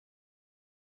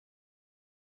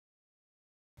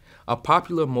A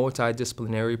popular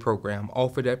multidisciplinary program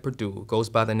offered at Purdue goes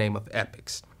by the name of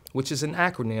EPICS, which is an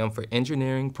acronym for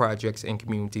Engineering Projects and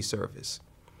Community Service.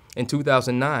 In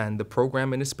 2009, the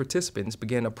program and its participants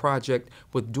began a project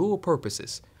with dual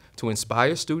purposes: to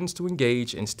inspire students to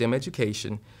engage in STEM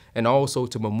education and also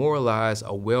to memorialize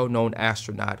a well-known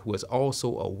astronaut who is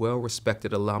also a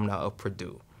well-respected alumna of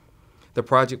Purdue. The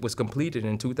project was completed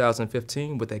in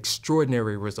 2015 with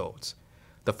extraordinary results.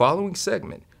 The following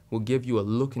segment will give you a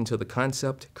look into the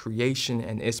concept, creation,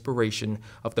 and inspiration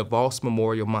of the Voss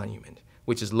Memorial Monument,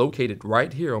 which is located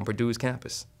right here on Purdue's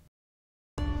campus.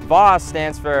 Voss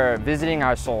stands for Visiting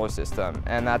Our Solar System,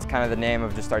 and that's kind of the name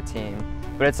of just our team.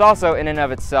 But it's also, in and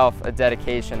of itself, a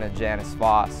dedication to Janice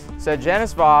Voss. So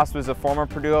Janice Voss was a former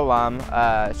Purdue alum.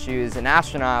 She was an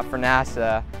astronaut for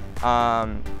NASA,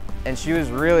 and she was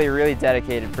really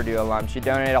dedicated Purdue alum. She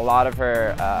donated a lot of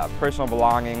her personal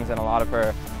belongings and a lot of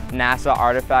her NASA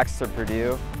artifacts to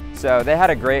Purdue. So she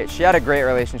had a great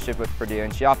relationship with Purdue,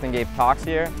 and she often gave talks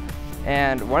here.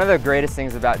 And one of the greatest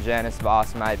things about Janice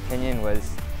Voss, in my opinion, was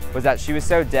that she was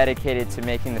so dedicated to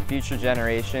making the future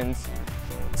generations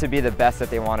to be the best that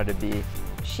they wanted to be.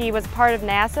 She was part of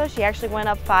NASA. She actually went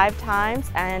up 5 times,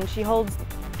 and she holds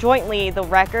jointly the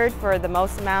record for the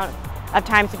most amount of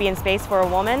time to be in space for a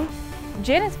woman.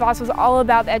 Janice Voss was all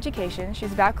about education.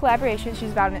 She's about collaboration.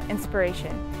 She's about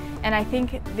inspiration. And I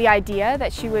think the idea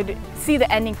that she would see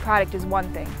the ending product is one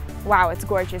thing. Wow, it's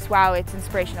gorgeous. Wow, it's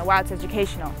inspirational. Wow, it's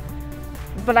educational.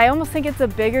 But I almost think it's a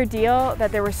bigger deal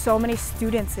that there were so many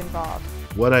students involved.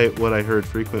 What I heard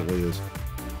frequently is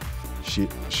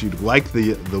she'd like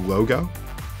the logo,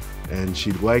 and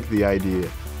she'd like the idea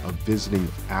of visiting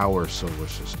our solar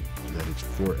system, that it's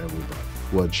for everybody.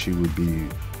 What she would be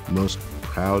most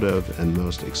proud of and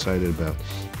most excited about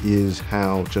is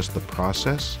how just the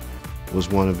process was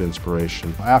one of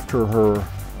inspiration. After her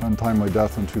untimely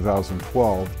death in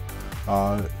 2012,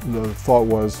 the thought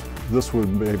was this would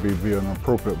maybe be an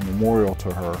appropriate memorial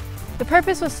to her. The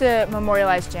purpose was to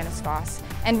memorialize Janice Voss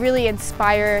and really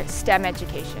inspire STEM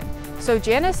education. So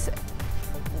Janice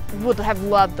would have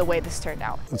loved the way this turned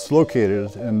out. It's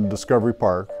located in Discovery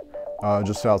Park,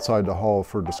 just outside the Hall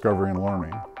for Discovery and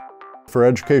Learning. For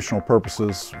educational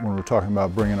purposes, when we're talking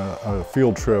about bringing a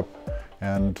field trip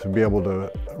and to be able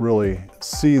to really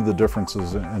see the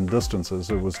differences in distances,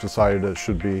 it was decided it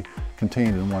should be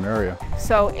contained in one area.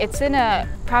 So it's in a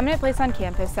prominent place on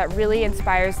campus that really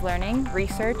inspires learning,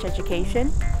 research,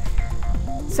 education.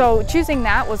 So choosing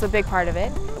that was a big part of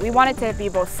it. We wanted to be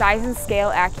both size and scale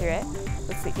accurate.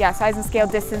 Size and scale,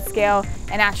 distance scale,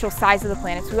 and actual size of the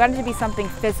planets. We wanted it to be something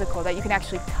physical that you can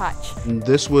actually touch.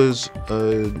 This was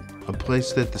a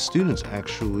place that the students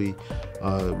actually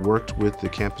worked with the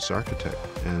campus architect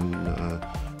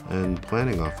and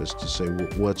planning office to say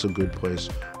what's a good place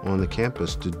on the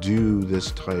campus to do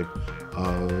this type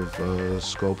of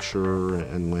sculpture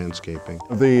and landscaping.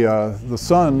 The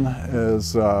sun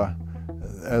is,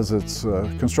 as it's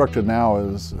constructed now,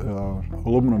 is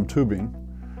aluminum tubing.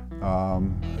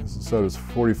 So it's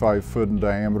 45 foot in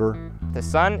diameter. The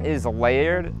sun is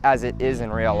layered as it is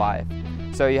in real life.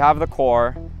 So you have the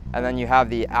core, and then you have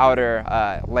the outer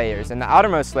layers. And the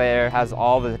outermost layer has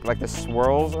all the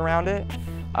swirls around it,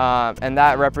 and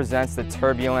that represents the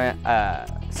turbulent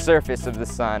surface of the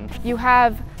sun. You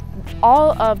have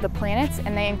all of the planets,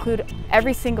 and they include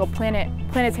every single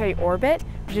planetary orbit,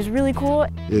 which is really cool.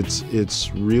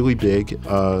 It's really big,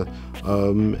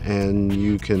 and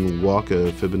you can walk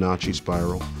a Fibonacci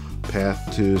spiral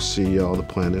path to see all the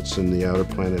planets, and the outer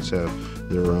planets have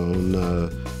their own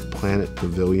planet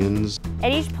pavilions.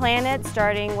 At each planet,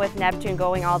 starting with Neptune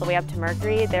going all the way up to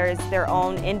Mercury, there's their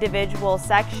own individual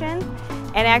section.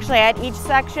 And actually at each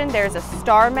section there's a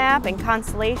star map and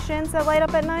constellations that light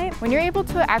up at night. When you're able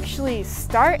to actually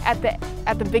start at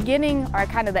the beginning or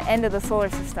kind of the end of the solar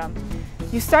system,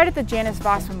 you start at the Janice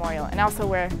Voss Memorial and also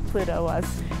where Pluto was,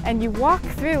 and you walk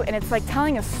through and it's like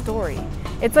telling a story.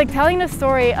 It's like telling the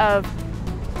story of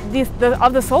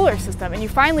the solar system, and you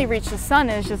finally reach the sun,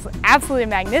 and it's just absolutely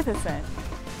magnificent.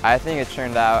 I think it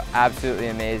turned out absolutely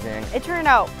amazing. It turned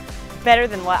out better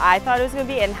than what I thought it was going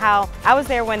to be, and how I was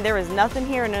there when there was nothing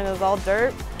here and it was all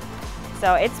dirt.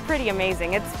 So it's pretty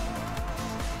amazing.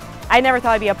 I never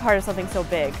thought I'd be a part of something so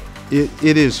big.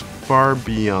 It is far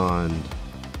beyond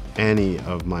any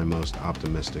of my most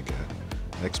optimistic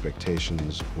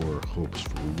expectations or hopes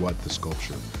for what the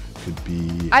sculpture could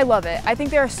be. I love it. I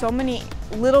think there are so many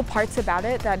little parts about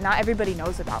it that not everybody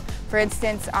knows about. For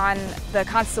instance, on the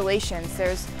constellations,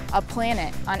 there's a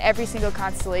planet on every single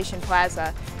constellation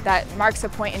plaza that marks a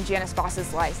point in Janice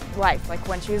Voss's life, like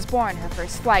when she was born, her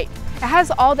first flight. It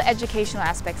has all the educational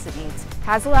aspects it needs. It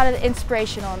has a lot of the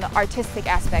inspirational and the artistic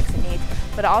aspects it needs,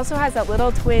 but it also has that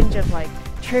little twinge of like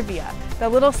trivia, the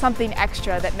little something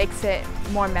extra that makes it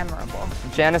more memorable.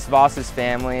 Janice Voss's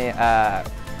family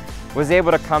was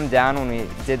able to come down when we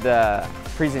did the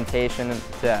presentation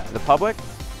to the public,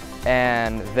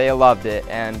 and they loved it.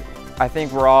 And I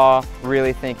think we're all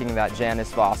really thinking that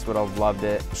Janice Voss would have loved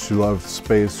it. She loved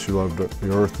space, she loved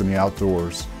the earth and the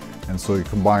outdoors. And so you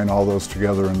combine all those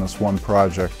together in this one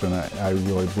project, and I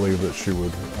really believe that she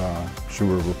would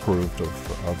have approved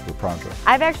of the project.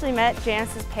 I've actually met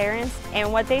Janice's parents,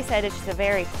 and what they said is she's a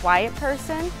very quiet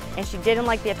person, and she didn't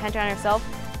like the attention on herself,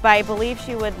 but I believe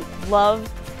she would love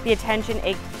the attention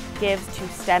it gives to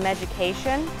STEM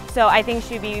education. So I think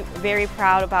she'd be very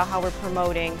proud about how we're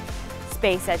promoting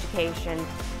space education,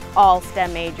 all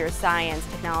STEM majors, science,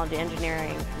 technology,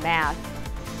 engineering, math.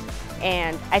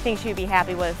 And I think she'd be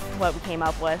happy with what we came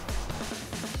up with.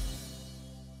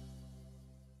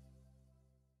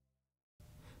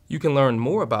 You can learn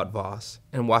more about Voss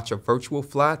and watch a virtual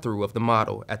fly-through of the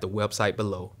model at the website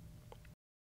below.